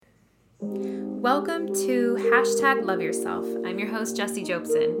Welcome to #LoveYourself. I'm your host, Jessie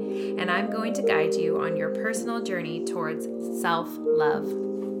Jobson, and I'm going to guide you on your personal journey towards self-love.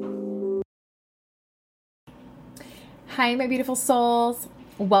 Hi, my beautiful souls.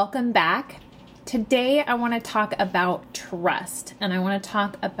 Welcome back. Today, I want to talk about trust, and I want to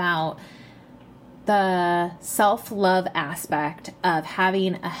talk about the self-love aspect of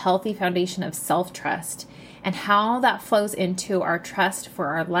having a healthy foundation of self-trust and how that flows into our trust for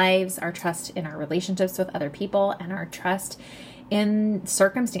our lives, our trust in our relationships with other people, and our trust in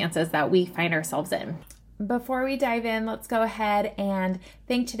circumstances that we find ourselves in. Before we dive in, let's go ahead and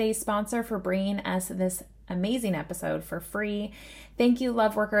thank today's sponsor for bringing us this amazing episode for free. Thank you,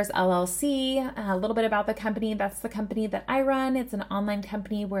 Love Workers LLC. A little bit about the company. That's the company that I run. It's an online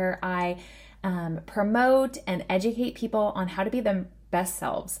company where I promote and educate people on how to be their best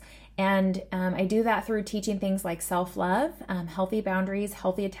selves. And I do that through teaching things like self-love, healthy boundaries,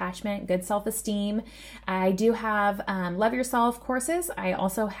 healthy attachment, good self-esteem. I do have Love Yourself courses. I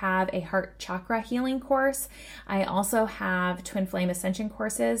also have a heart chakra healing course. I also have Twin Flame Ascension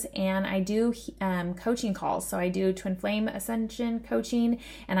courses, and I do coaching calls. So I do Twin Flame Ascension coaching,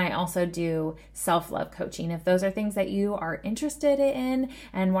 and I also do self-love coaching. If those are things that you are interested in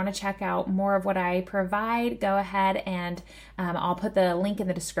and want to check out more of what I provide, go ahead and I'll put the link in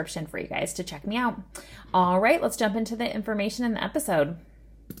the description for you guys to check me out. All right, let's jump into the information in the episode.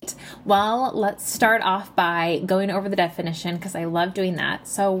 Well, let's start off by going over the definition because I love doing that.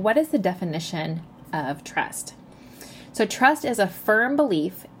 So what is the definition of trust? So trust is a firm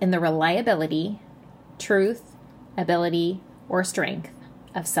belief in the reliability, truth, ability, or strength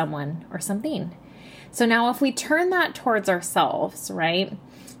of someone or something. So now if we turn that towards ourselves, right,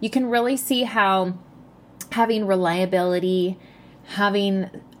 you can really see how having reliability, having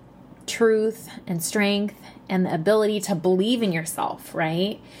truth and strength and the ability to believe in yourself,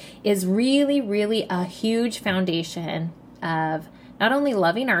 right, is really, really a huge foundation of not only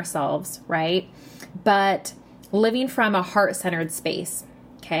loving ourselves, right, but living from a heart-centered space,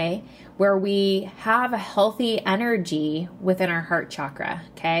 okay, where we have a healthy energy within our heart chakra,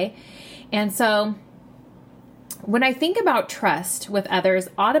 okay? And so when I think about trust with others,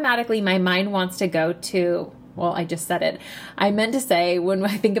 automatically my mind wants to go to, well, I just said it. I meant to say when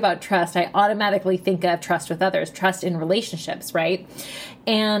I think about trust, I automatically think of trust with others, trust in relationships, right?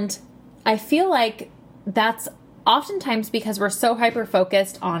 And I feel like that's oftentimes because we're so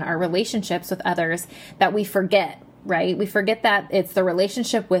hyper-focused on our relationships with others that we forget, right? We forget that it's the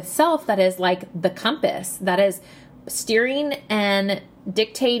relationship with self that is like the compass, that is steering and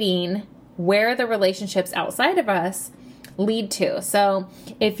dictating where the relationships outside of us lead to. So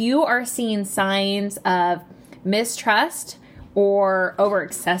if you are seeing signs of mistrust or over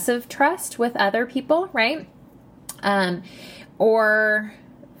excessive trust with other people, right? Or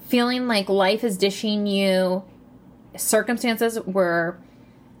feeling like life is dishing you circumstances where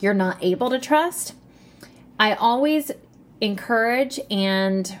you're not able to trust, I always encourage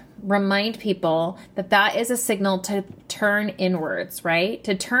and remind people that that is a signal to turn inwards, right?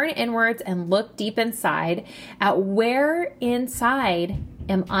 To turn inwards and look deep inside at where inside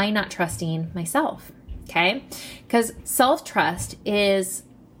am I not trusting myself, okay? Because self-trust is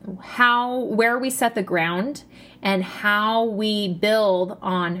where we set the ground and how we build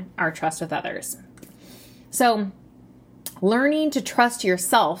on our trust with others. So learning to trust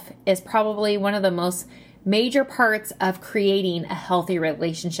yourself is probably one of the most major parts of creating a healthy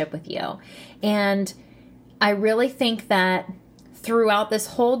relationship with you. And I really think that throughout this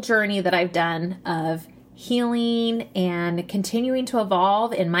whole journey that I've done of healing and continuing to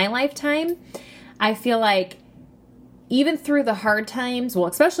evolve in my lifetime, I feel like even through the hard times, well,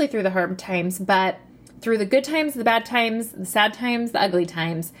 especially through the hard times, but through the good times, the bad times, the sad times, the ugly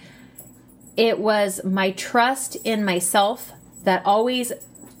times, it was my trust in myself that always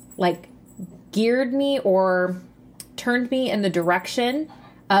geared me or turned me in the direction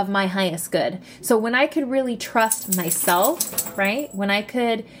of my highest good. So when I could really trust myself, right? When I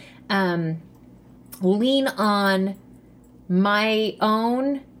could lean on my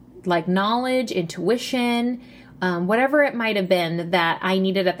own knowledge, intuition, whatever it might have been that I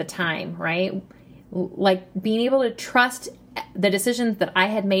needed at the time, right? Like being able to trust the decisions that I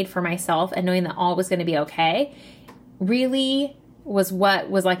had made for myself and knowing that all was going to be okay really was what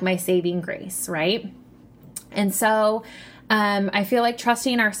was like my saving grace, right? And so I feel like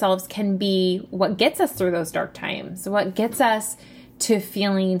trusting ourselves can be what gets us through those dark times, what gets us to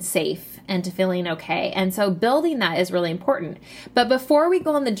feeling safe and to feeling okay. And so building that is really important. But before we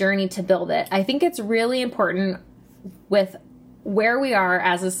go on the journey to build it, I think it's really important with where we are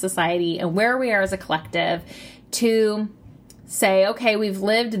as a society and where we are as a collective to say, okay, we've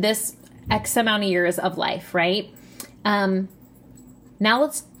lived this X amount of years of life, right? Now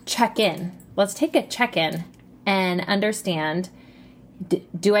let's check in. Let's take a check-in and understand,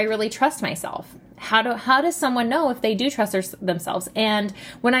 do I really trust myself? How does someone know if they do trust themselves? And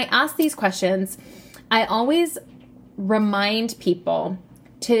when I ask these questions, I always remind people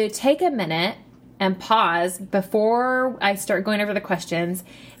to take a minute and pause before I start going over the questions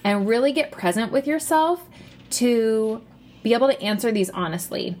and really get present with yourself to be able to answer these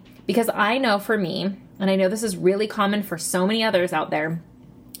honestly. Because I know for me, and I know this is really common for so many others out there,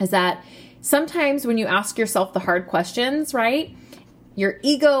 is that sometimes when you ask yourself the hard questions, right, your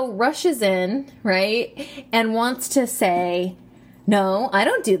ego rushes in, right, and wants to say, no, I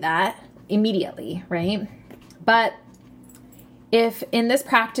don't do that immediately, right? But if in this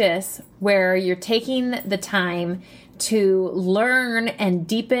practice where you're taking the time to learn and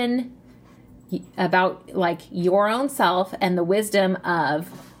deepen about like your own self and the wisdom of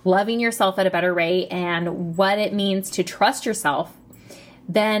loving yourself at a better rate and what it means to trust yourself,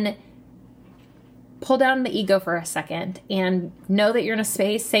 then pull down the ego for a second and know that you're in a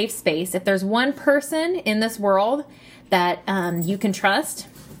safe space. If there's one person in this world that you can trust,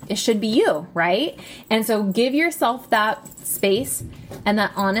 it should be you, right? And so give yourself that space and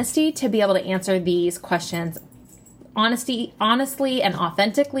that honesty to be able to answer these questions honestly and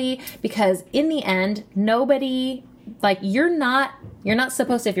authentically, because in the end, nobody, like you're not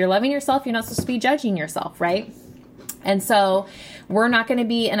supposed to, if you're loving yourself, you're not supposed to be judging yourself, right? And so we're not going to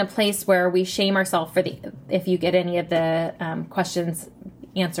be in a place where we shame ourselves if you get any of the questions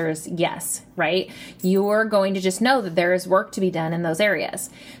answers yes, right? You're going to just know that there is work to be done in those areas.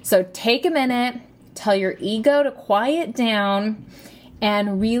 So take a minute, tell your ego to quiet down,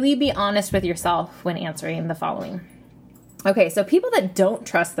 and really be honest with yourself when answering the following. Okay, so people that don't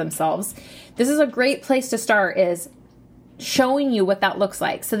trust themselves, this is a great place to start, is showing you what that looks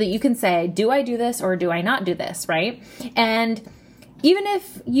like so that you can say, do I do this or do I not do this, right? And even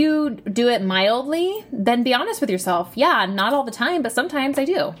if you do it mildly, then be honest with yourself. Yeah, not all the time, but sometimes I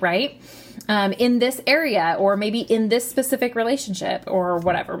do, right? In this area, or maybe in this specific relationship, or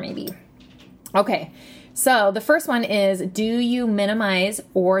whatever maybe. Okay, so the first one is, do you minimize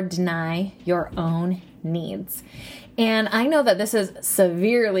or deny your own needs? And I know that this is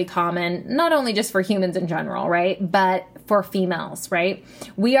severely common, not only just for humans in general, right? But for females, right?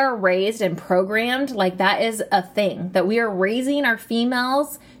 We are raised and programmed, like that is a thing, that we are raising our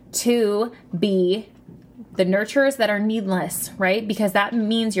females to be the nurturers that are needless, right? Because that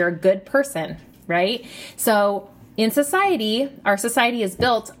means you're a good person, right? So in society, our society is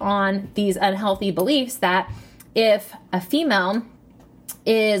built on these unhealthy beliefs that if a female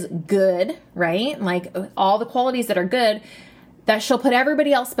is good, right? Like all the qualities that are good, that she'll put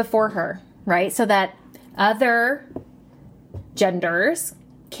everybody else before her, right? So that other genders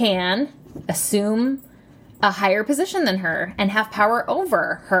can assume a higher position than her and have power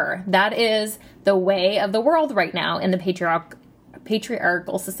over her. That is the way of the world right now in the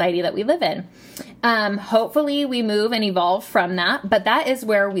patriarchal society that we live in. Hopefully we move and evolve from that, but that is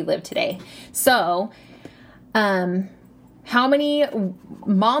where we live today. So, how many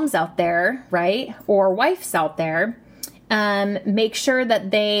moms out there, right, or wives out there, make sure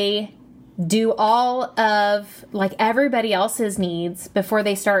that they do all of like everybody else's needs before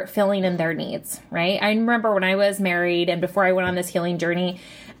they start filling in their needs, right? I remember when I was married and before I went on this healing journey,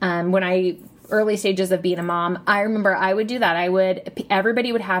 early stages of being a mom, I remember I would do that.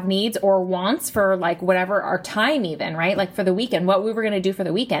 Everybody would have needs or wants for like whatever our time even, right? Like for the weekend, what we were going to do for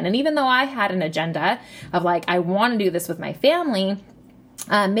the weekend. And even though I had an agenda of like, I want to do this with my family,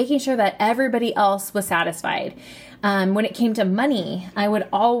 making sure that everybody else was satisfied. When it came to money, I would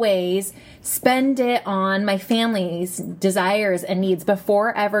always spend it on my family's desires and needs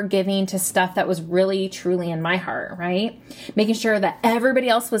before ever giving to stuff that was really, truly in my heart, right? Making sure that everybody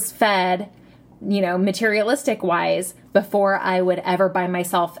else was fed, materialistic wise, before I would ever buy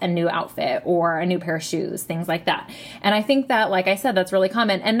myself a new outfit or a new pair of shoes, things like that. And I think that, like I said, that's really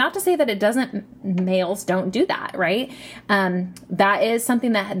common. And not to say that males don't do that, right? That is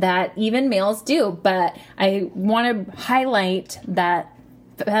something that even males do. But I want to highlight that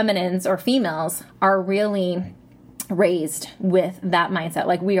feminines or females are really raised with that mindset.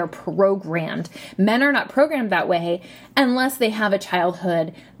 Like we are programmed. Men are not programmed that way unless they have a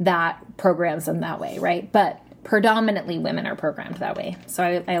childhood that programs them that way, right? But predominantly women are programmed that way.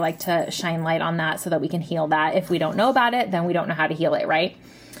 So I like to shine light on that so that we can heal that. If we don't know about it, then we don't know how to heal it, right?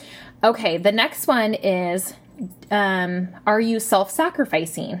 Okay, the next one is, are you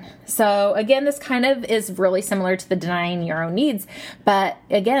self-sacrificing? So again, this kind of is really similar to the denying your own needs, but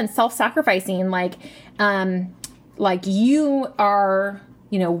again, self-sacrificing, like you are,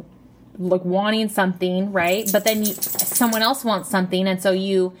 like wanting something, right? But then someone else wants something, and so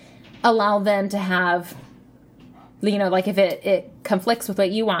you allow them to have, you know, like if it conflicts with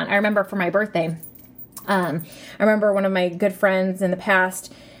what you want. I remember for my birthday, I remember one of my good friends in the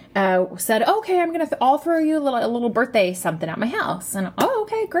past said, okay, I'm going to I'll throw you a little birthday something at my house. And, oh,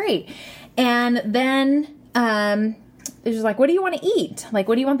 okay, great. And then it was like, what do you want to eat? Like,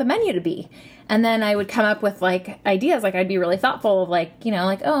 what do you want the menu to be? And then I would come up with like ideas. Like I'd be really thoughtful of like, you know,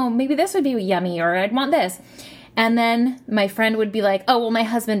 like, oh, maybe this would be yummy, or I'd want this. And then my friend would be like, oh, well, my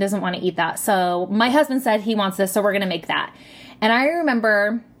husband doesn't want to eat that. So my husband said he wants this, so we're going to make that. And I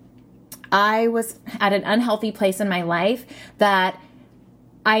remember I was at an unhealthy place in my life that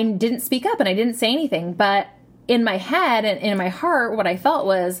I didn't speak up and I didn't say anything. But in my head and in my heart, what I felt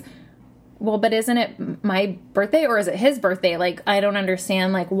was, well, but isn't it my birthday or is it his birthday? Like, I don't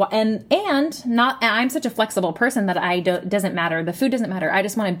understand. Like, and I'm such a flexible person that doesn't matter. The food doesn't matter. I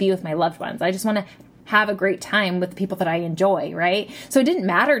just want to be with my loved ones. I just want to have a great time with the people that I enjoy, right? So it didn't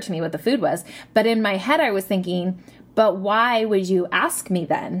matter to me what the food was. But in my head, I was thinking, but why would you ask me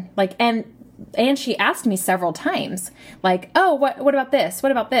then? Like, and she asked me several times, like, oh, what about this?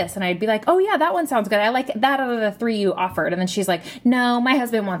 What about this? And I'd be like, oh yeah, that one sounds good. I like that out of the three you offered. And then she's like, no, my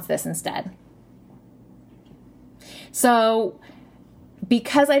husband wants this instead. So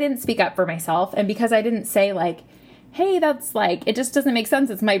because I didn't speak up for myself, and because I didn't say like, hey, that's like, it just doesn't make sense.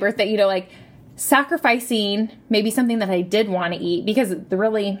 It's my birthday, you know, like sacrificing maybe something that I did want to eat, because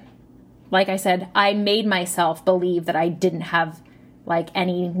really, like I said, I made myself believe that I didn't have like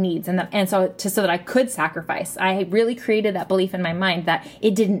any needs, and so that I could sacrifice. I really created that belief in my mind that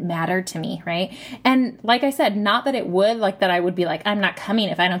it didn't matter to me, right? And like I said, not that it would, like that I would be like, I'm not coming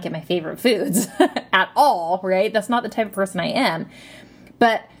if I don't get my favorite foods at all, right? That's not the type of person I am.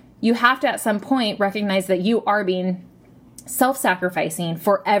 But you have to at some point recognize that you are being self-sacrificing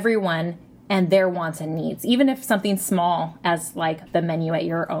for everyone and their wants and needs, even if something small as like the menu at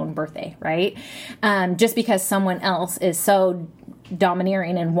your own birthday, right? Just because someone else is so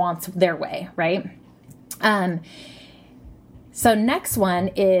domineering and wants their way, right? So next one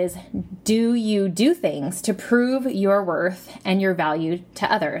is, do you do things to prove your worth and your value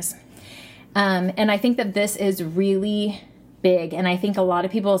to others? And I think that this is really big, and I think a lot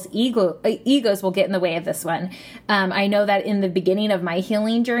of people's egos will get in the way of this one. I know that in the beginning of my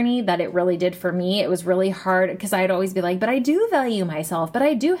healing journey that it really did for me. It was really hard because I'd always be like, but I do value myself, but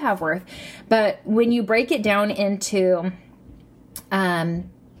I do have worth. But when you break it down into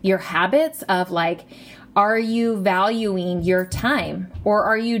your habits of like, are you valuing your time, or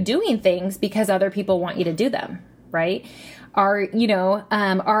are you doing things because other people want you to do them, right? Are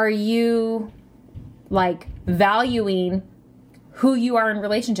you like valuing who you are in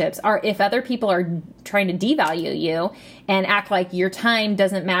relationships? Or if other people are trying to devalue you and act like your time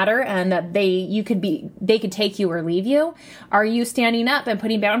doesn't matter and that they could take you or leave you, are you standing up and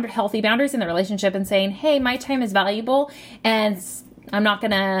putting healthy boundaries in the relationship and saying, hey, my time is valuable and I'm not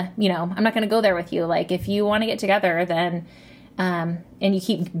gonna go there with you. Like, if you want to get together, then and you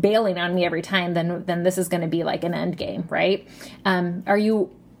keep bailing on me every time, then this is going to be like an end game, right? Are you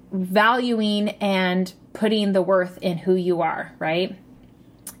valuing and putting the worth in who you are, right?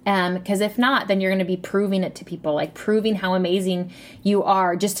 Because if not, then you're going to be proving it to people, like proving how amazing you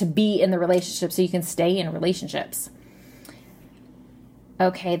are just to be in the relationship so you can stay in relationships.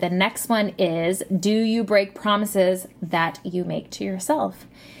 Okay, the next one is, do you break promises that you make to yourself?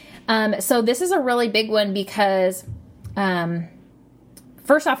 So this is a really big one because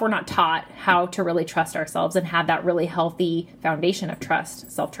first off, we're not taught how to really trust ourselves and have that really healthy foundation of trust,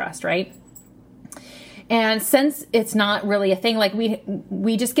 self-trust, right? And since it's not really a thing, like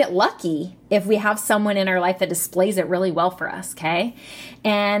we just get lucky if we have someone in our life that displays it really well for us, okay?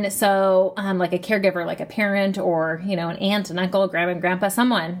 And so like a caregiver, like a parent, or, you know, an aunt, an uncle, grandma, and grandpa,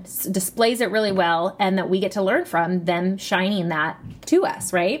 someone displays it really well, and that we get to learn from them shining that to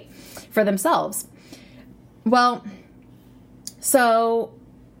us, right? For themselves. Well, so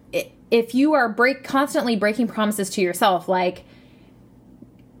if you are constantly breaking promises to yourself, like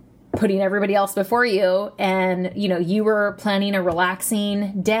putting everybody else before you, and, you know, you were planning a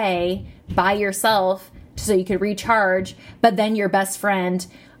relaxing day by yourself so you could recharge, but then your best friend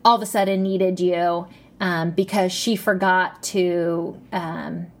all of a sudden needed you because she forgot to,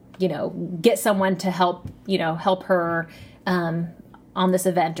 get someone to help her on this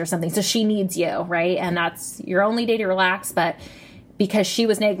event or something. So she needs you, right? And that's your only day to relax, but because she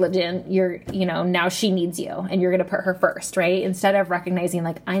was negligent, now she needs you, and you're going to put her first, right? Instead of recognizing,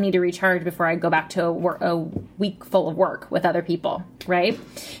 like, I need to recharge before I go back to a week full of work with other people, right?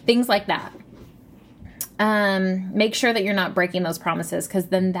 Things like that. make sure that you're not breaking those promises, because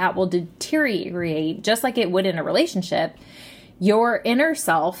then that will deteriorate just like it would in a relationship. Your inner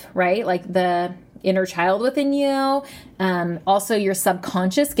self, right? Like the inner child within you. Also your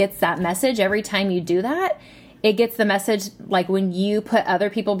subconscious gets that message every time you do that. It gets the message like when you put other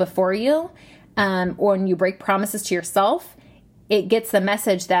people before you, or when you break promises to yourself, it gets the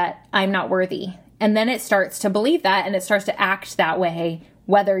message that I'm not worthy. And then it starts to believe that, and it starts to act that way,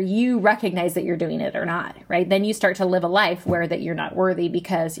 whether you recognize that you're doing it or not, right? Then you start to live a life where that you're not worthy,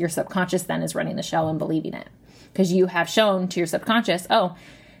 because your subconscious then is running the show and believing it. Because you have shown to your subconscious, oh,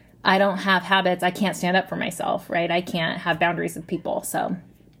 I don't have habits. I can't stand up for myself, right? I can't have boundaries with people. So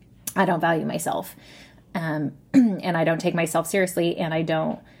I don't value myself. And I don't take myself seriously. And I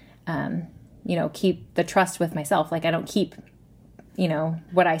don't, keep the trust with myself. Like I don't keep,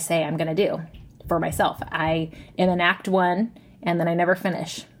 what I say I'm going to do for myself. I am in act one and then I never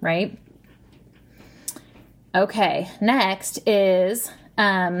finish, right? Okay. Next is,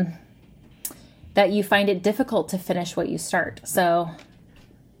 that you find it difficult to finish what you start. So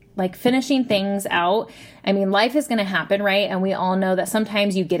like finishing things out. I mean, life is going to happen, right? And we all know that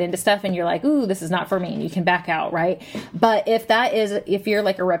sometimes you get into stuff and you're like, ooh, this is not for me. And you can back out, right? But if you're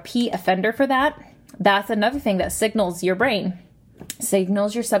like a repeat offender for that, that's another thing that signals your brain,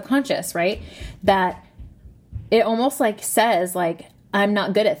 signals your subconscious, right? That it almost like says like, I'm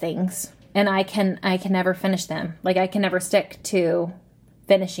not good at things and I can never finish them. Like I can never stick to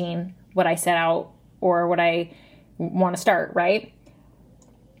finishing what I set out or what I want to start, right?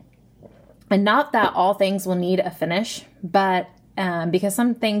 And not that all things will need a finish, but because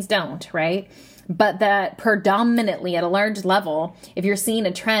some things don't, right? But that predominantly at a large level, if you're seeing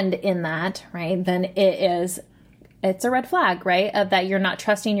a trend in that, right, then it's a red flag, right? Of that you're not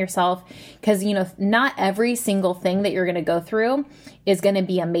trusting yourself, because, not every single thing that you're going to go through is going to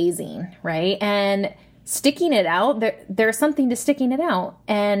be amazing, right? And sticking it out, there's something to sticking it out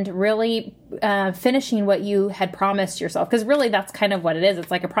and really finishing what you had promised yourself. Because really that's kind of what it is.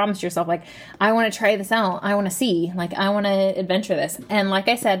 It's like a promise to yourself, like, I want to try this out. I want to see, like, I want to adventure this. And like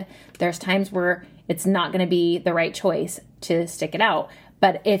I said, there's times where it's not going to be the right choice to stick it out.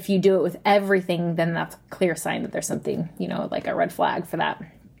 But if you do it with everything, then that's a clear sign that there's something, like a red flag for that.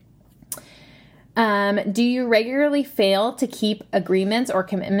 Do you regularly fail to keep agreements or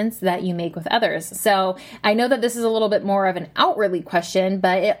commitments that you make with others? So I know that this is a little bit more of an outwardly question,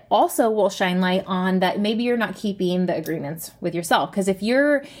 but it also will shine light on that maybe you're not keeping the agreements with yourself. Because if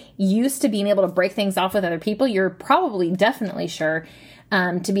you're used to being able to break things off with other people, you're probably definitely sure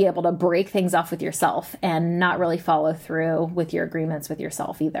to be able to break things off with yourself and not really follow through with your agreements with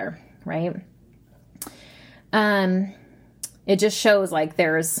yourself either, right? It just shows like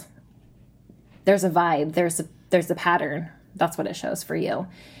there's a vibe, there's a pattern. That's what it shows for you.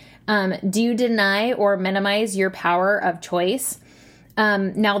 Do you deny or minimize your power of choice?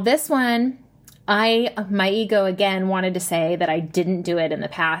 Now this one, my ego again wanted to say that I didn't do it in the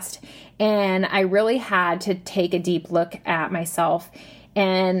past. And I really had to take a deep look at myself,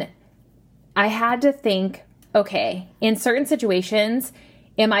 and I had to think, okay, in certain situations,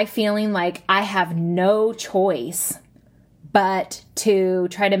 am I feeling like I have no choice but to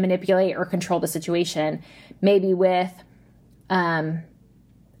try to manipulate or control the situation, maybe with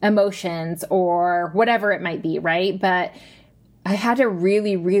emotions or whatever it might be, right? But I had to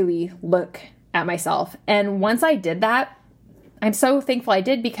really, really look at myself. And once I did that, I'm so thankful I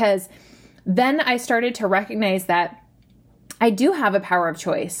did, because then I started to recognize that I do have a power of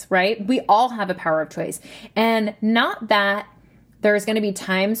choice, right? We all have a power of choice. And not that there's going to be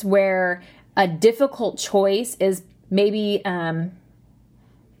times where a difficult choice is maybe, I'm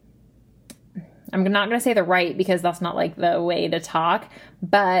not going to say the right, because that's not like the way to talk,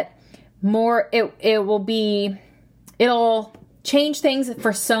 but more, it'll change things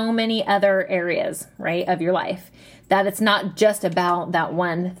for so many other areas, right, of your life, that it's not just about that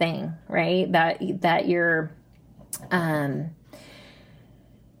one thing, right? That you're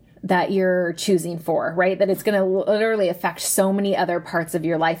choosing for, right? That it's going to literally affect so many other parts of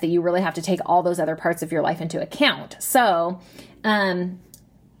your life that you really have to take all those other parts of your life into account. So,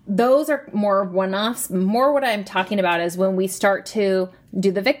 those are more one-offs. More what I'm talking about is when we start to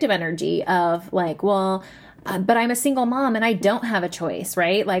do the victim energy of like, well, but I'm a single mom and I don't have a choice,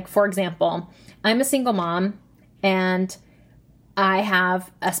 right? Like, for example, I'm a single mom and I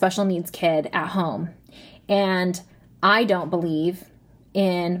have a special needs kid at home, and I don't believe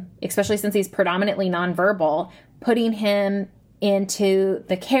in, especially since he's predominantly nonverbal, putting him into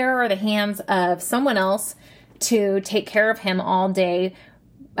the care or the hands of someone else to take care of him all day,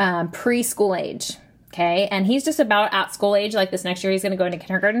 preschool age. Okay. And he's just about at school age. Like this next year, he's going to go into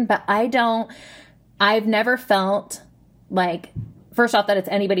kindergarten, but I I've never felt like, first off, that it's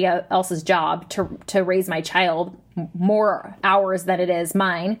anybody else's job to raise my child more hours than it is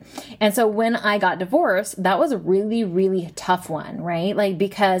mine. And so when I got divorced, that was a really, really tough one, right? Like,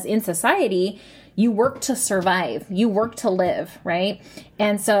 because in society, you work to survive, you work to live, right?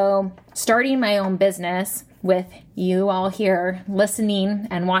 And so starting my own business with you all here listening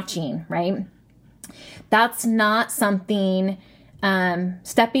and watching, right? That's not something,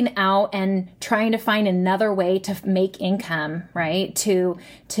 stepping out and trying to find another way to make income, right?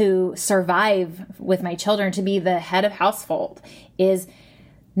 To survive with my children, to be the head of household is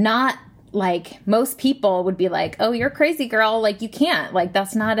not like most people would be like, oh, you're crazy, girl. Like, you can't, like,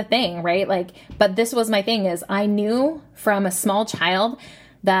 that's not a thing, right? Like, but this was my thing is I knew from a small child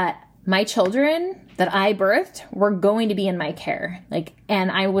that my children that I birthed were going to be in my care. Like,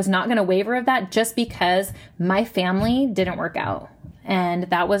 and I was not going to waver of that just because my family didn't work out. And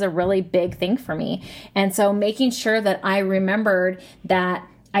that was a really big thing for me. And so making sure that I remembered that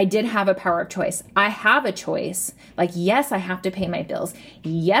I did have a power of choice. I have a choice. Like, yes, I have to pay my bills.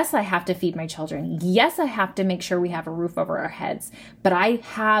 Yes, I have to feed my children. Yes, I have to make sure we have a roof over our heads. But I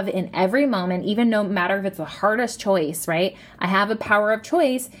have in every moment, even no matter if it's the hardest choice, right? I have a power of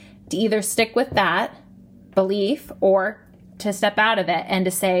choice to either stick with that belief or to step out of it and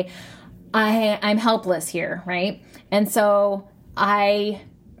to say, I'm helpless here, right? And so I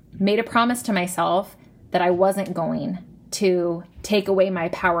made a promise to myself that I wasn't going to take away my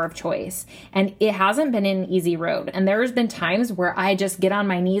power of choice. And it hasn't been an easy road. And there's been times where I just get on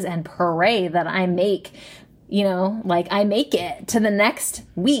my knees and pray that I make, like I make it to the next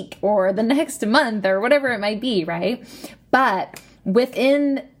week or the next month or whatever it might be, right? But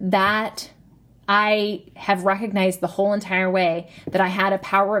within that, I have recognized the whole entire way that I had a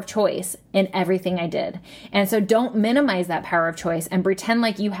power of choice in everything I did. And so don't minimize that power of choice and pretend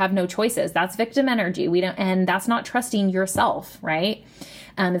like you have no choices. That's victim energy. And that's not trusting yourself, right?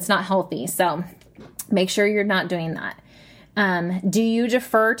 It's not healthy. So make sure you're not doing that. Do you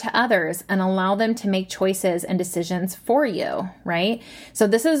defer to others and allow them to make choices and decisions for you, right? So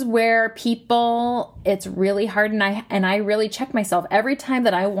this is where it's really hard. And I really check myself every time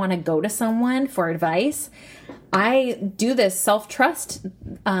that I want to go to someone for advice. I do this self-trust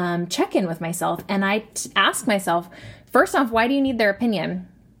check-in with myself. And I ask myself, first off, why do you need their opinion?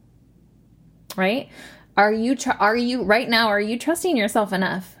 Right? Are you right now, are you trusting yourself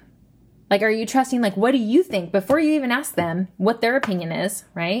enough? Like, are you trusting, like, what do you think before you even ask them what their opinion is,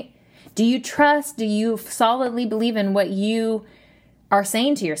 right? Do you solidly believe in what you are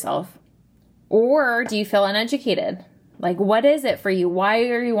saying to yourself? Or do you feel uneducated? Like, what is it for you? Why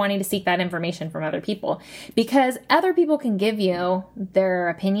are you wanting to seek that information from other people? Because other people can give you their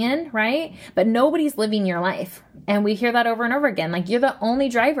opinion, right? But nobody's living your life. And we hear that over and over again. Like, you're the only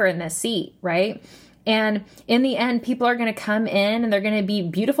driver in this seat, right? And in the end, people are going to come in and they're going to be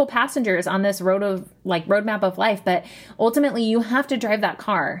beautiful passengers on this roadmap of life. But ultimately, you have to drive that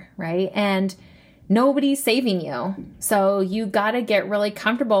car, right? And nobody's saving you. So you got to get really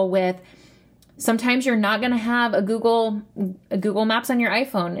comfortable with, sometimes you're not going to have a Google Maps on your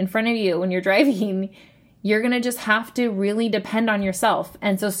iPhone in front of you when you're driving. You're going to just have to really depend on yourself.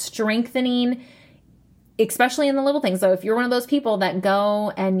 And so strengthening, especially in the little things. So if you're one of those people that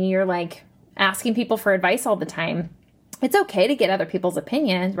go and you're like, asking people for advice all the time, it's okay to get other people's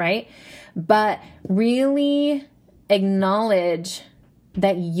opinions, right? But really acknowledge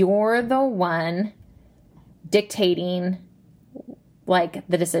that you're the one dictating like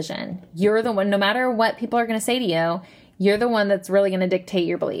the decision. You're the one, no matter what people are going to say to you, you're the one that's really going to dictate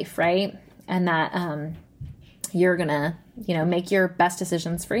your belief, right? And that you're going to, make your best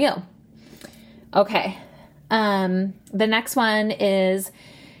decisions for you. Okay. The next one is,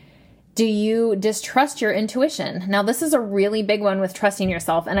 do you distrust your intuition? Now, this is a really big one with trusting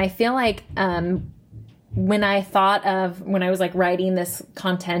yourself. And I feel like when I was like writing this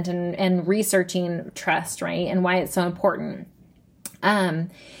content and researching trust, right, and why it's so important,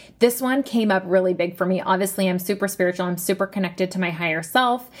 this one came up really big for me. Obviously, I'm super spiritual. I'm super connected to my higher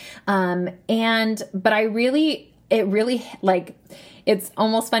self. But it's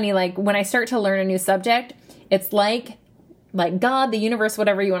almost funny. Like when I start to learn a new subject, it's like God, the universe,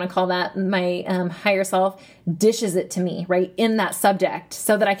 whatever you want to call that, my higher self dishes it to me right in that subject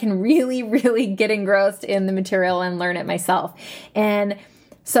so that I can really, really get engrossed in the material and learn it myself. And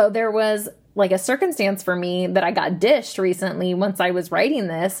so there was like a circumstance for me that I got dished recently once I was writing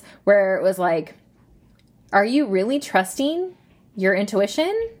this, where it was like, are you really trusting your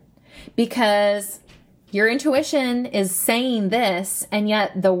intuition? Because your intuition is saying this, and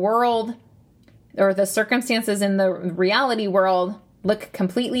yet the world or the circumstances in the reality world look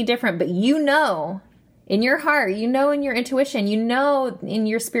completely different, but in your heart, you know, in your intuition, you know, in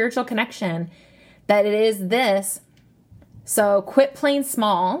your spiritual connection that it is this. So quit playing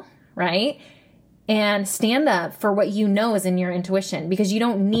small, right? And stand up for what you know is in your intuition, because you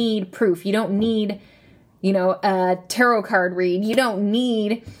don't need proof. You don't need, a tarot card read. You don't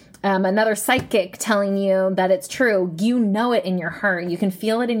need another psychic telling you that it's true. You know it in your heart. You can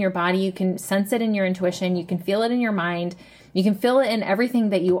feel it in your body. You can sense it in your intuition. You can feel it in your mind. You can feel it in everything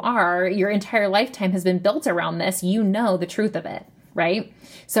that you are. Your entire lifetime has been built around this. You know the truth of it, right?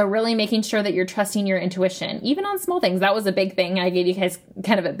 So really making sure that you're trusting your intuition, even on small things. That was a big thing. I gave you guys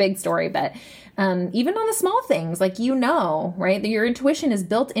kind of a big story, but even on the small things, like, right? That your intuition is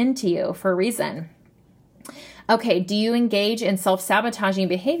built into you for a reason. Okay, do you engage in self-sabotaging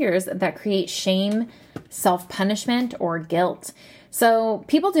behaviors that create shame, self-punishment, or guilt? So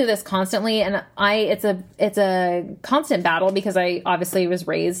people do this constantly, and it's a constant battle, because I obviously was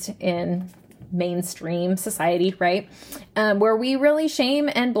raised in mainstream society, right? Where we really shame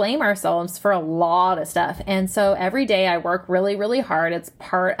and blame ourselves for a lot of stuff. And so every day I work really, really hard. It's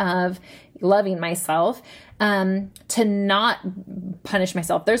part of loving myself, to not punish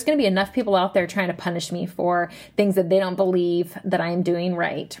myself. There's going to be enough people out there trying to punish me for things that they don't believe that I'm doing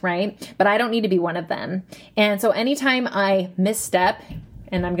right? But I don't need to be one of them. And so anytime I misstep,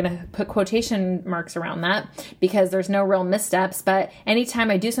 and I'm going to put quotation marks around that, because there's no real missteps, but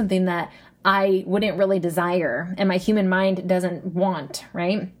anytime I do something that I wouldn't really desire and my human mind doesn't want,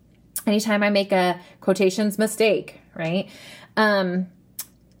 right? Anytime I make a quotations mistake, right?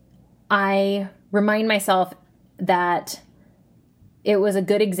 I remind myself that it was a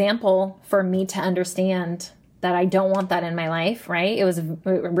good example for me to understand that I don't want that in my life, right? It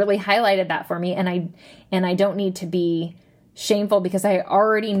really highlighted that for me. And I don't need to be shameful, because I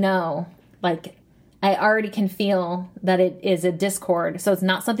already know, like, I already can feel that it is a discord. So it's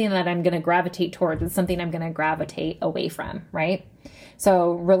not something that I'm going to gravitate towards. It's something I'm going to gravitate away from, right?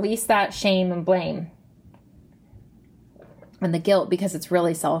 So release that shame and blame and the guilt, because it's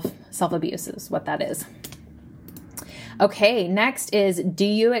really self-abuse is what that is. Okay, next is, do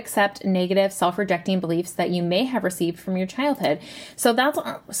you accept negative self-rejecting beliefs that you may have received from your childhood? So that's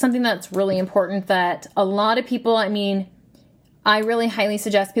something that's really important, that a lot of people, I really highly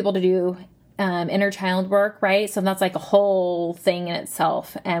suggest people to do inner child work, right? So that's like a whole thing in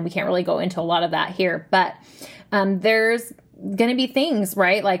itself, and we can't really go into a lot of that here, but there's going to be things,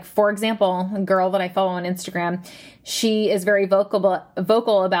 right? Like, for example, a girl that I follow on Instagram, she is very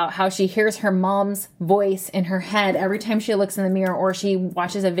vocal about how she hears her mom's voice in her head every time she looks in the mirror or she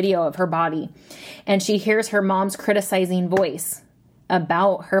watches a video of her body, and she hears her mom's criticizing voice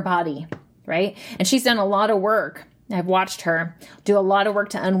about her body, right? And she's done a lot of work. I've watched her do a lot of work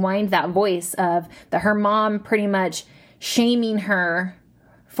to unwind that voice of her mom pretty much shaming her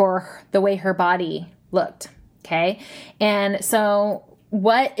for the way her body looked. Okay. And so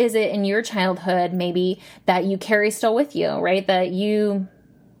what is it in your childhood maybe that you carry still with you, right? That you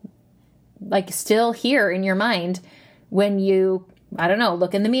still hear in your mind when you,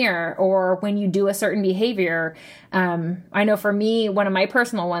 look in the mirror, or when you do a certain behavior. I know for me, one of my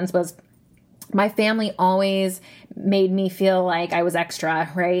personal ones was, my family always made me feel like I was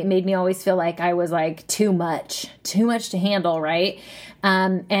extra, right? It made me always feel like I was too much to handle, right?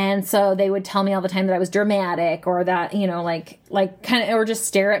 And so they would tell me all the time that I was dramatic, or that, or just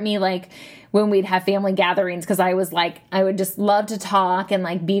stare at me when we'd have family gatherings, because I was I would just love to talk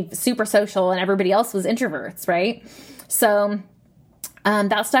and be super social, and everybody else was introverts, right? So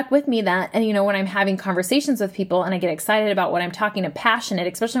that stuck with me, that, and when I'm having conversations with people and I get excited about what I'm talking and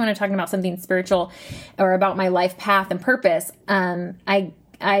passionate, especially when I'm talking about something spiritual or about my life path and purpose,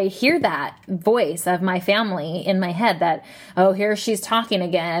 I hear that voice of my family in my head that, oh, here she's talking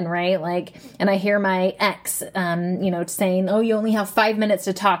again, right? And I hear my ex, saying, oh, you only have 5 minutes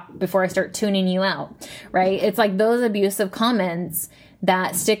to talk before I start tuning you out, right? It's those abusive comments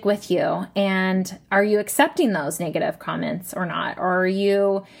that stick with you. And are you accepting those negative comments or not? Or are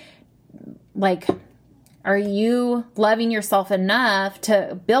you loving yourself enough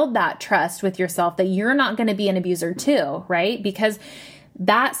to build that trust with yourself that you're not going to be an abuser too, right? Because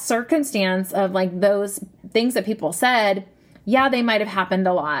that circumstance of those things that people said, yeah, they might have happened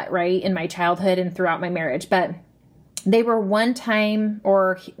a lot, right, in my childhood and throughout my marriage, but they were one time,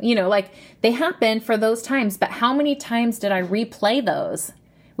 or, they happened for those times, but how many times did I replay those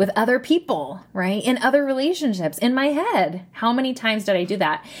with other people, right? In other relationships, in my head? How many times did I do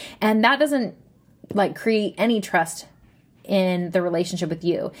that? And that doesn't create any trust in the relationship with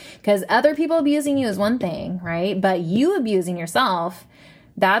you, because other people abusing you is one thing, right? But you abusing yourself,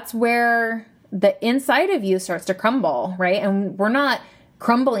 that's where the inside of you starts to crumble, right? And we're not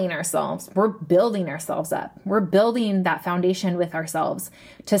crumbling ourselves. We're building ourselves up. We're building that foundation with ourselves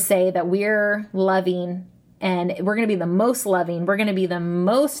to say that we're loving and we're going to be the most loving. We're going to be the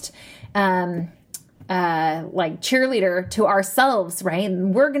most like cheerleader to ourselves, right?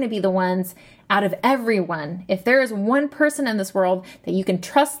 And we're going to be the ones out of everyone. If there is one person in this world that you can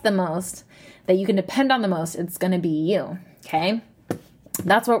trust the most, that you can depend on the most, it's going to be you. Okay.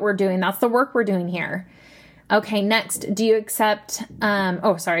 That's what we're doing. That's the work we're doing here. Okay. Next, do you accept,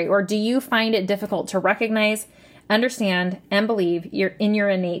 or do you find it difficult to recognize, understand, and believe in your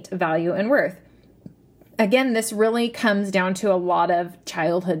innate value and worth? Again, this really comes down to a lot of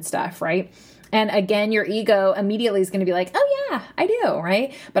childhood stuff, right? And again, your ego immediately is going to be like, oh yeah, I do,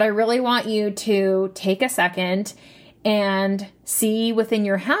 right? But I really want you to take a second and see within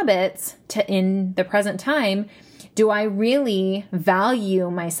your habits in the present time, do I really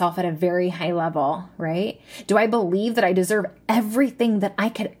value myself at a very high level, right? Do I believe that I deserve everything that I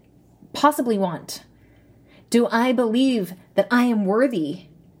could possibly want? Do I believe that I am worthy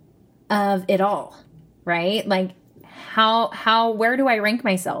of it all, right? Like where do I rank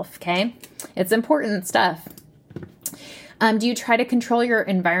myself? Okay. It's important stuff. Do you try to control your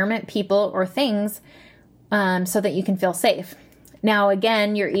environment, people, or things so that you can feel safe? Now,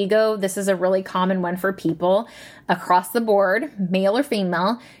 again, your ego, this is a really common one for people across the board, male or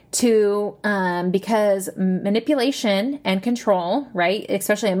female, because manipulation and control, right,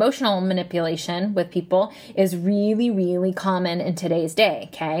 especially emotional manipulation with people is really, really common in today's day,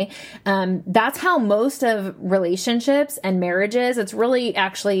 okay? That's how most of relationships and marriages, it's really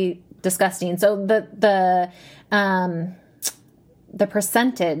actually disgusting. So the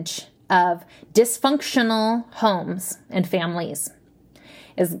percentage of dysfunctional homes and families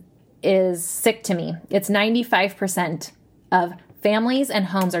is sick to me. It's 95% of families and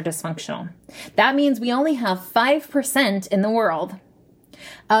homes are dysfunctional. That means we only have 5% in the world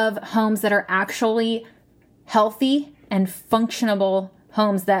of homes that are actually healthy and functionable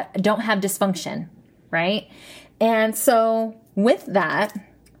homes that don't have dysfunction, right? And so with that,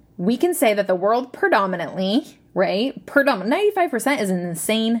 we can say that the world predominantly, right? 95% is an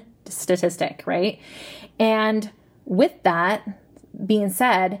insane statistic, right? And with that being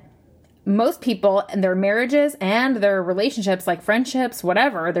said, most people and their marriages and their relationships, like friendships,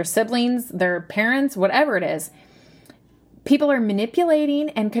 whatever, their siblings, their parents, whatever it is, people are manipulating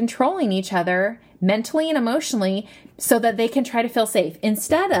and controlling each other mentally and emotionally so that they can try to feel safe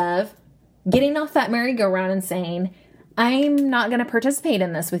to of getting off that merry-go-round and saying, I'm not going to participate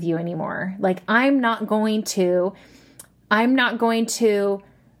in this with you anymore. Like, I'm not going to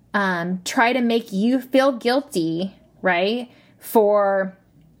try to make you feel guilty, right? For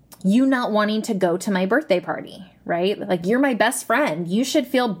you not wanting to go to my birthday party, right? Like, you're my best friend. You should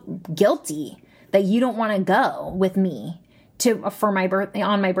feel guilty that you don't want to go with me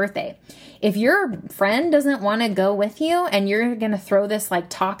on my birthday. If your friend doesn't want to go with you and you're going to throw this like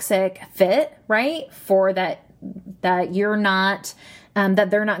toxic fit, right? For that you're not,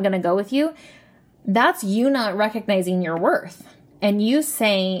 that they're not going to go with you. That's you not recognizing your worth and you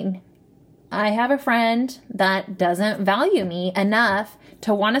saying, I have a friend that doesn't value me enough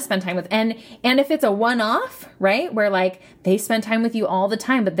to want to spend time with. And if it's a one-off, right? Where like they spend time with you all the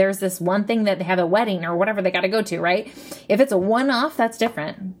time, but there's this one thing that they have a wedding or whatever they got to go to, right? If it's a one-off, that's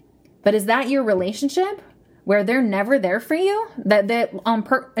different. But is that your relationship where they're never there for you? That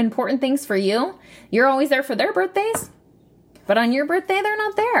important things for you, you're always there for their birthdays, but on your birthday, they're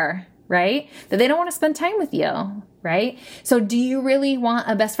not there, right? That they don't want to spend time with you, right? So do you really want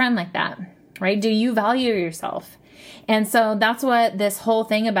a best friend like that, right? Do you value yourself? And so that's what this whole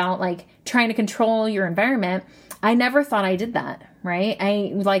thing about like trying to control your environment, I never thought I did that, right?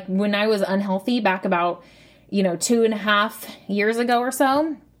 When I was unhealthy back about, 2.5 years ago or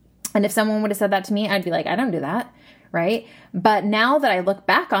so, and if someone would have said that to me, I'd be like, I don't do that, right? But now that I look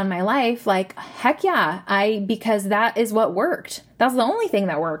back on my life, like, heck yeah, because that is what worked. That's the only thing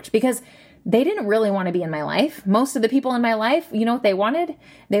that worked because they didn't really want to be in my life. Most of the people in my life, you know what they wanted?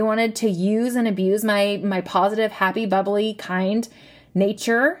 They wanted to use and abuse my positive, happy, bubbly, kind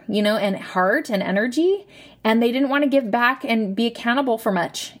nature, and heart and energy. And they didn't want to give back and be accountable for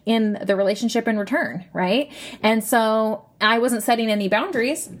much in the relationship in return, right? And so I wasn't setting any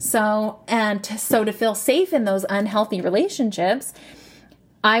boundaries. So to feel safe in those unhealthy relationships,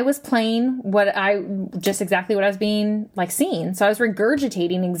 I was playing exactly what I was being seen. So I was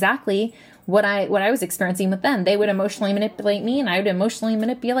regurgitating exactly what I was experiencing with them. They would emotionally manipulate me and I would emotionally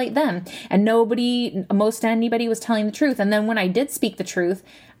manipulate them. And anybody was telling the truth. And then when I did speak the truth,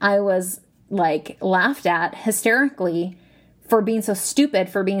 I was laughed at hysterically for being so stupid,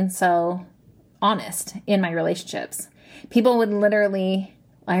 for being so honest in my relationships. People would literally,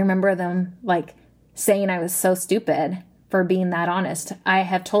 I remember them like saying I was so stupid for being that honest. I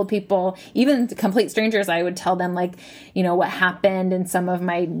have told people, even complete strangers, I would tell them like, what happened in some of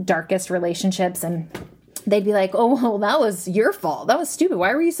my darkest relationships. And they'd be like, oh, well, that was your fault. That was stupid.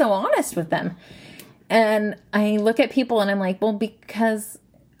 Why were you so honest with them? And I look at people and I'm like, well, because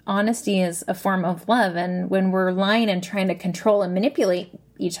honesty is a form of love. And when we're lying and trying to control and manipulate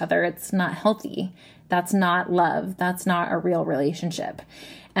each other, it's not healthy. That's not love. That's not a real relationship.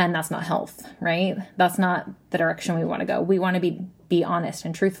 And that's not health, right? That's not the direction we want to go. We want to be honest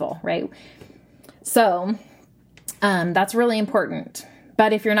and truthful, right? So that's really important.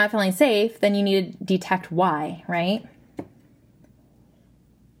 But if you're not feeling safe, then you need to detect why, right?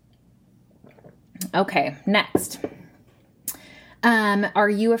 Okay, next. Are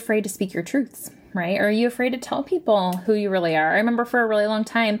you afraid to speak your truths, right? Are you afraid to tell people who you really are? I remember for a really long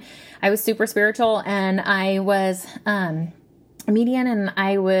time, I was super spiritual and I was a medium and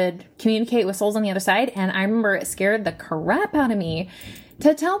I would communicate with souls on the other side. And I remember it scared the crap out of me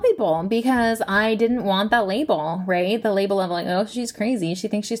to tell people because I didn't want that label, right? The label of like, oh, she's crazy. She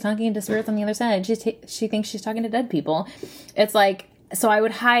thinks she's talking to spirits on the other side. She thinks she's talking to dead people. It's like, so I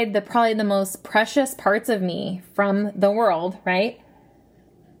would hide probably the most precious parts of me from the world, right?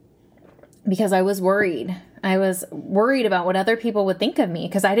 Because I was worried. I was worried about what other people would think of me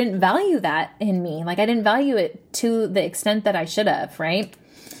because I didn't value that in me. Like I didn't value it to the extent that I should have, right?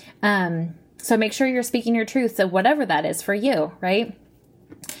 So make sure you're speaking your truth. So whatever that is for you, right?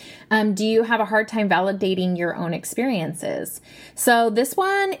 Do you have a hard time validating your own experiences? So this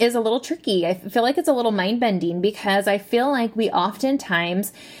one is a little tricky. I feel like it's a little mind-bending because I feel like we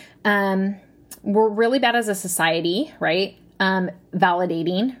oftentimes, we're really bad as a society, right?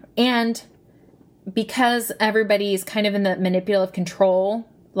 Validating. And because everybody's kind of in the manipulative control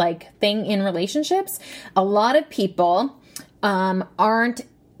like thing in relationships, a lot of people aren't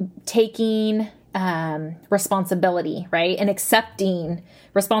taking responsibility, right? And accepting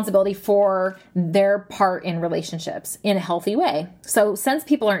responsibility for their part in relationships in a healthy way. So since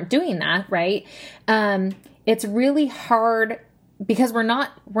people aren't doing that, right? It's really hard because we're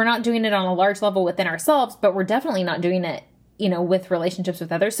not doing it on a large level within ourselves, but we're definitely not doing it, with relationships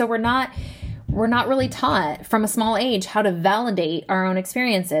with others. So we're not really taught from a small age how to validate our own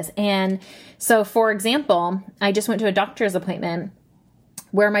experiences. And so, for example, I just went to a doctor's appointment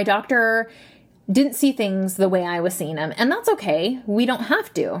where my doctor didn't see things the way I was seeing them. And that's okay. We don't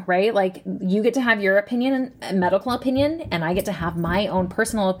have to, right? Like you get to have your opinion, medical opinion, and I get to have my own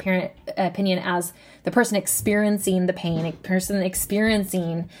personal opinion as the person experiencing the pain, a person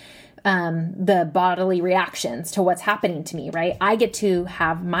experiencing the bodily reactions to what's happening to me, right? I get to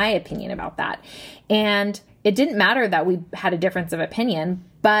have my opinion about that. And it didn't matter that we had a difference of opinion,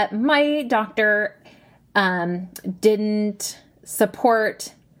 but my doctor didn't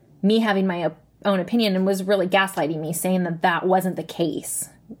support me having my own opinion and was really gaslighting me, saying that wasn't the case,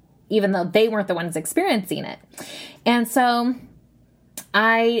 even though they weren't the ones experiencing it. And so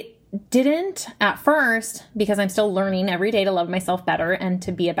I didn't at first, because I'm still learning every day to love myself better and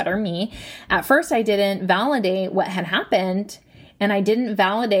to be a better me. At first, I didn't validate what had happened and I didn't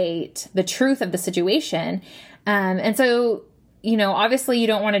validate the truth of the situation. And so, obviously you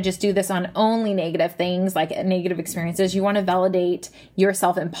don't want to just do this on only negative things like negative experiences. You want to validate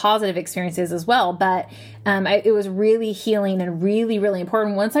yourself in positive experiences as well. But it was really healing and really, really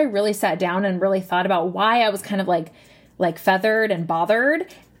important. Once I really sat down and really thought about why I was kind of like feathered and bothered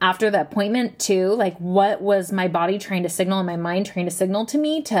after the appointment too, like what was my body trying to signal and my mind trying to signal to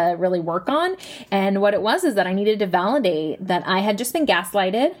me to really work on. And what it was is that I needed to validate that I had just been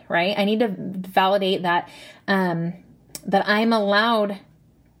gaslighted, right? I need to validate that, that I'm allowed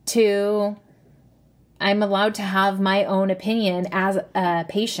to have my own opinion as a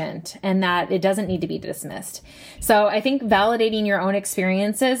patient and that it doesn't need to be dismissed. So I think validating your own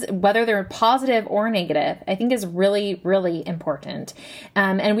experiences, whether they're positive or negative, I think is really, really important.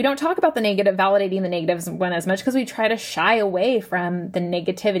 And we don't talk about validating the negatives one as much because we try to shy away from the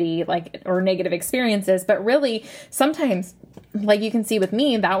negativity, or negative experiences. But really, sometimes, like you can see with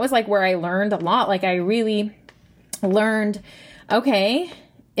me, that was where I learned a lot. I really learned, okay,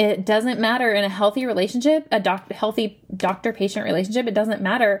 it doesn't matter in a healthy relationship, healthy doctor-patient relationship. It doesn't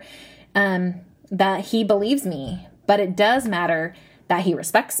matter that he believes me, but it does matter that he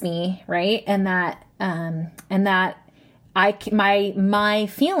respects me, right? And that my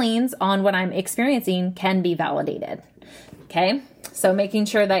feelings on what I'm experiencing can be validated. Okay, so making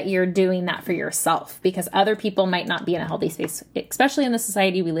sure that you're doing that for yourself because other people might not be in a healthy space, especially in the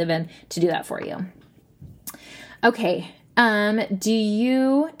society we live in, to do that for you. Okay. Do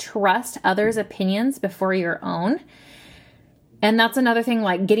you trust others' opinions before your own? And that's another thing,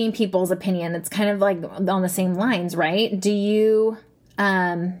 like getting people's opinion. It's kind of like on the same lines, right? Do you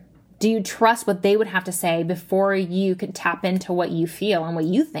trust what they would have to say before you can tap into what you feel and what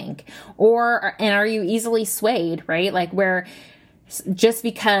you think? And are you easily swayed, right? Like where just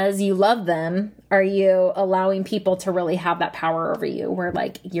because you love them, are you allowing people to really have that power over you where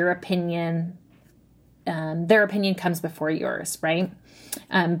like your opinion, their opinion comes before yours, right?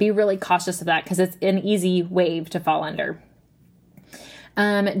 Be really cautious of that because it's an easy wave to fall under.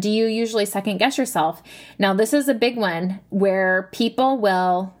 Do you usually second guess yourself? Now, this is a big one where people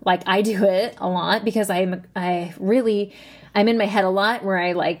will, like I do it a lot because I'm in my head a lot where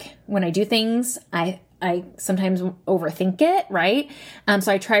I like, when I do things, I sometimes overthink it, right?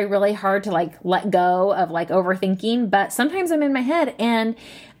 So I try really hard to like let go of like overthinking, but sometimes I'm in my head and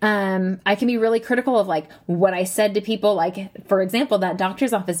I can be really critical of like what I said to people. Like, for example, that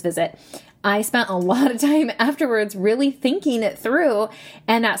doctor's office visit, I spent a lot of time afterwards really thinking it through.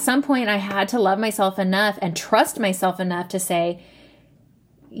 And at some point I had to love myself enough and trust myself enough to say,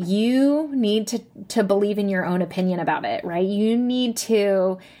 you need to believe in your own opinion about it, right? You need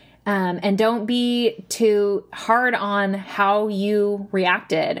to, and don't be too hard on how you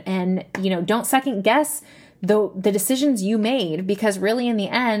reacted, and, don't second guess the decisions you made, because really in the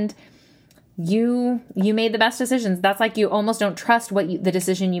end, you made the best decisions. That's like, you almost don't trust the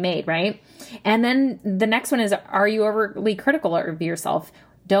decision you made, right? And then the next one is, are you overly critical of yourself?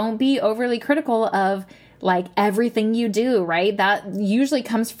 Don't be overly critical of like everything you do, right? That usually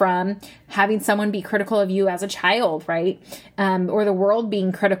comes from having someone be critical of you as a child, right? Or the world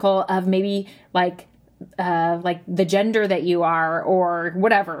being critical of maybe like the gender that you are or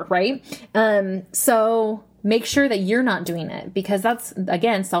whatever, right? So make sure that you're not doing it, because that's,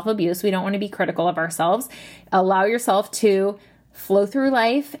 again, self-abuse. We don't want to be critical of ourselves. Allow yourself to flow through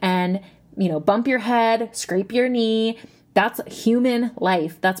life and, bump your head, scrape your knee. That's human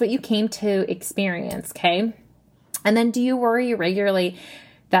life. That's what you came to experience, okay? And then, do you worry regularly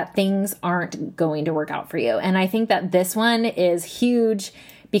that things aren't going to work out for you? And I think that this one is huge,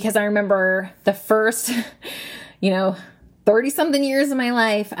 because I remember the first, 30-something years of my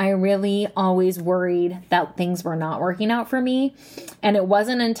life, I really always worried that things were not working out for me. And it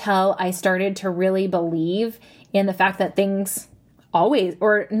wasn't until I started to really believe in the fact that things always,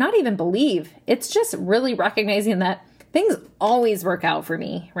 or not even believe, it's just really recognizing that things always work out for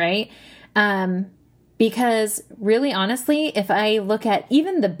me, right? Because really, honestly, if I look at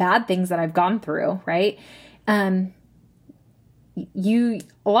even the bad things that I've gone through, right? A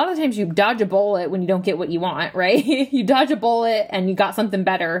lot of times you dodge a bullet when you don't get what you want, right? You dodge a bullet and you got something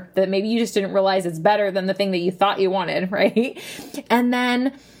better that maybe you just didn't realize it's better than the thing that you thought you wanted, right? And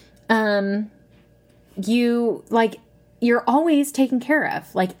then, you're always taken care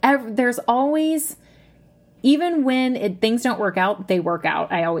of. Like there's always, even when things don't work out, they work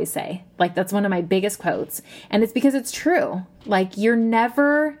out. I always say, like, that's one of my biggest quotes. And it's because it's true. Like, you're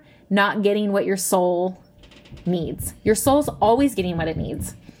never not getting what your soul needs. Your soul's always getting what it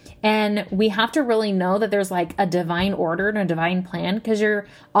needs. And we have to really know that there's like a divine order and a divine plan, because you're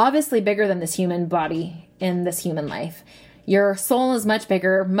obviously bigger than this human body in this human life. Your soul is much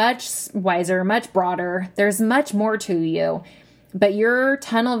bigger, much wiser, much broader. There's much more to you, but you're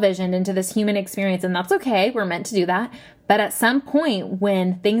tunnel visioned into this human experience, and that's okay. We're meant to do that. But at some point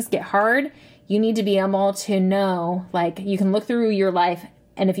when things get hard, you need to be able to know, like, you can look through your life,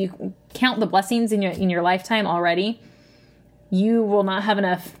 and if you count the blessings in your lifetime already, you will not have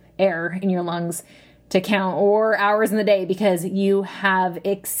enough air in your lungs to count, or hours in the day, because you have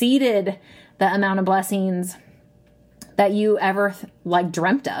exceeded the amount of blessings that you ever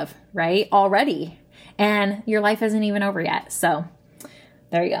dreamt of, right? Already. And your life isn't even over yet. So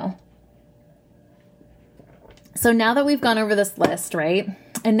there you go. So now that we've gone over this list, right?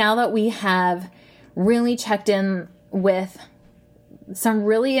 And now that we have really checked in with hit some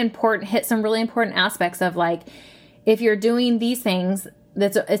really important aspects of, like, if you're doing these things,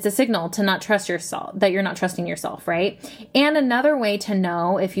 it's a signal to not trust yourself, that you're not trusting yourself, right? And another way to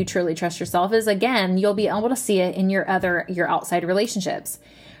know if you truly trust yourself is, again, you'll be able to see it in your outside relationships.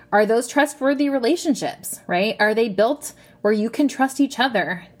 Are those trustworthy relationships, right? Are they built where you can trust each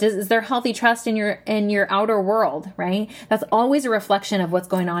other? Is there healthy trust in your outer world, right? That's always a reflection of what's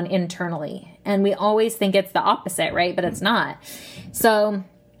going on internally. And we always think it's the opposite, right? But it's not. So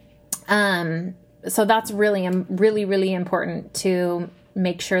that's really, really, really important to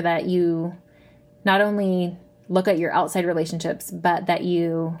make sure that you not only look at your outside relationships, but that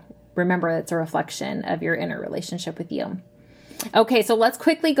you remember it's a reflection of your inner relationship with you. Okay, so let's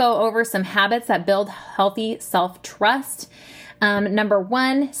quickly go over some habits that build healthy self-trust. Number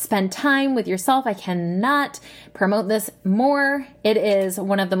 1, spend time with yourself. I cannot promote this more. It is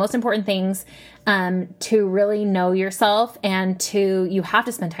one of the most important things to really know yourself, and you have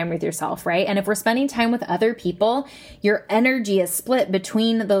to spend time with yourself, right? And if we're spending time with other people, your energy is split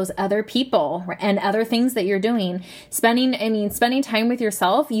between those other people and other things that you're doing. Spending time with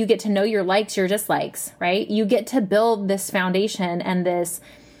yourself, you get to know your likes, your dislikes, right? You get to build this foundation and this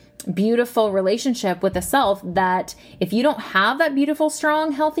beautiful relationship with the self that if you don't have that beautiful,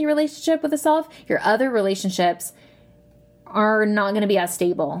 strong, healthy relationship with the self, your other relationships are not going to be as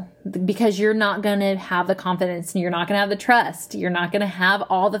stable because you're not going to have the confidence and you're not going to have the trust. You're not going to have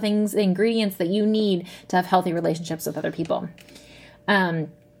all the things, the ingredients that you need to have healthy relationships with other people.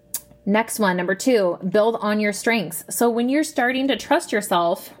 Next one, number 2, build on your strengths. So when you're starting to trust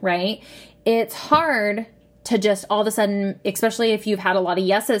yourself, right, it's hard to just all of a sudden, especially if you've had a lot of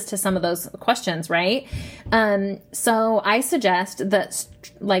yeses to some of those questions, right? So I suggest that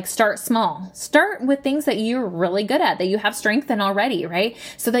start small. Start with things that you're really good at, that you have strength in already, right?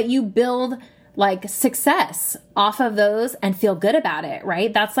 So that you build success off of those and feel good about it,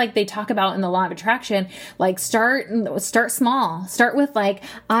 right? That's they talk about in the law of attraction, start small. Start with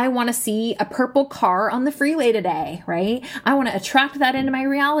I want to see a purple car on the freeway today, right? I want to attract that into my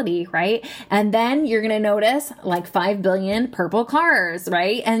reality, right? And then you're going to notice 5 billion purple cars,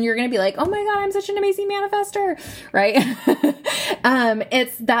 right? And you're going to be like, oh my God, I'm such an amazing manifester, right?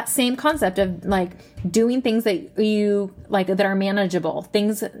 It's that same concept of doing things that you that are manageable,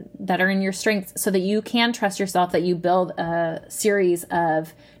 things that are in your strengths so that you can trust yourself, that you build a series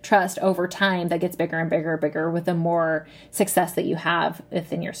of trust over time that gets bigger and bigger and bigger with the more success that you have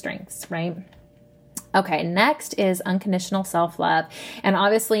within your strengths, right? Okay, next is unconditional self-love. And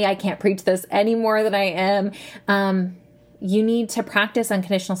obviously I can't preach this any more than I am. You need to practice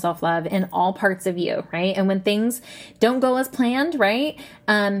unconditional self-love in all parts of you, right? And when things don't go as planned, right?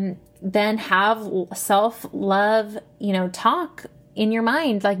 Then have self-love, talk in your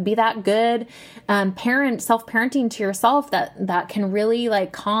mind, be that good self-parenting to yourself that can really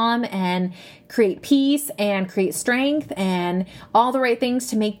calm and create peace and create strength and all the right things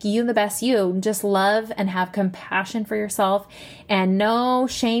to make you the best you. Just love and have compassion for yourself and no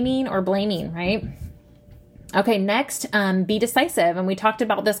shaming or blaming, right? Okay, next, be decisive. And we talked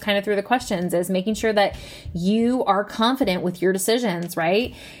about this kind of through the questions, is making sure that you are confident with your decisions,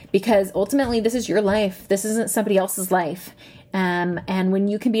 right? Because ultimately this is your life. This isn't somebody else's life. And when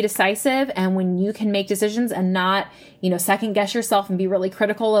you can be decisive and when you can make decisions and not, second guess yourself and be really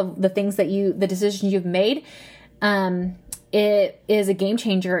critical of the decisions you've made, it is a game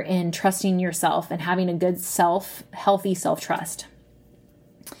changer in trusting yourself and having a good healthy self-trust.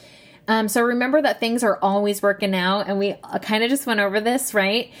 So remember that things are always working out, and we kind of just went over this,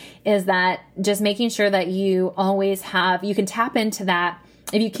 right? Is that just making sure that you always you can tap into that.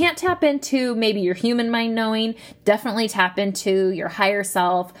 If you can't tap into maybe your human mind knowing, definitely tap into your higher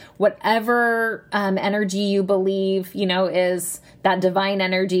self, whatever energy you believe, is that divine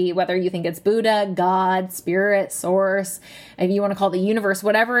energy, whether you think it's Buddha, God, spirit, source, if you want to call it the universe,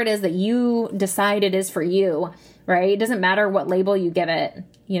 whatever it is that you decide it is for you, right? It doesn't matter what label you give it.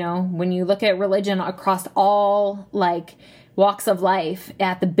 When you look at religion across all walks of life,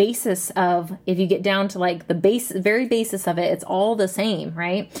 at the basis of, if you get down to the very basis of it, it's all the same,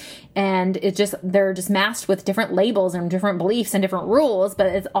 right? And they're just masked with different labels and different beliefs and different rules, but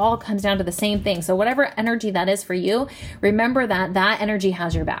it all comes down to the same thing. So whatever energy that is for you, remember that energy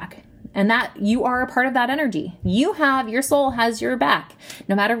has your back. And that you are a part of that energy. Your soul has your back,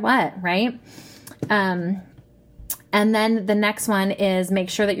 no matter what, right? And then the next one is make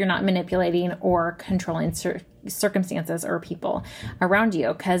sure that you're not manipulating or controlling circumstances or people around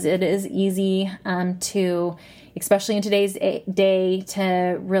you, because it is easy to, especially in today's day,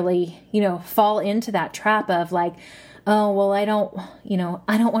 to really, fall into that trap of oh, well, I don't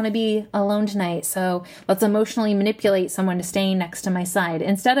want to be alone tonight, so let's emotionally manipulate someone to staying next to my side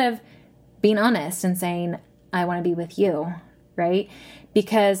instead of being honest and saying, I want to be with you, right?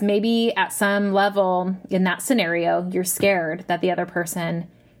 Because maybe at some level in that scenario, you're scared that the other person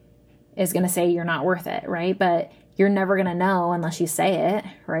is going to say you're not worth it, right? But you're never going to know unless you say it,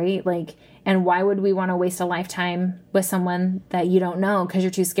 right? And why would we want to waste a lifetime with someone that you don't know because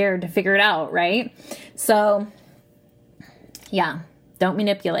you're too scared to figure it out, right? So, yeah, don't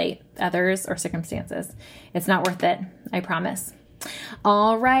manipulate others or circumstances. It's not worth it, I promise.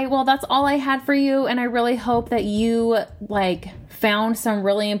 All right. Well, that's all I had for you. And I really hope that you found some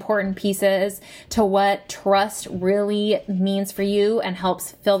really important pieces to what trust really means for you and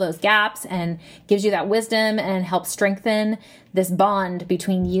helps fill those gaps and gives you that wisdom and helps strengthen this bond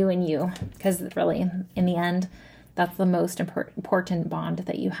between you and you. Because really, in the end, That's the most important bond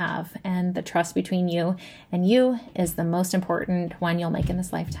that you have. And the trust between you and you is the most important one you'll make in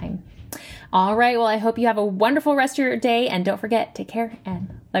this lifetime. All right. Well, I hope you have a wonderful rest of your day. And don't forget, take care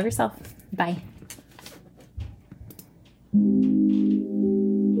and love yourself. Bye.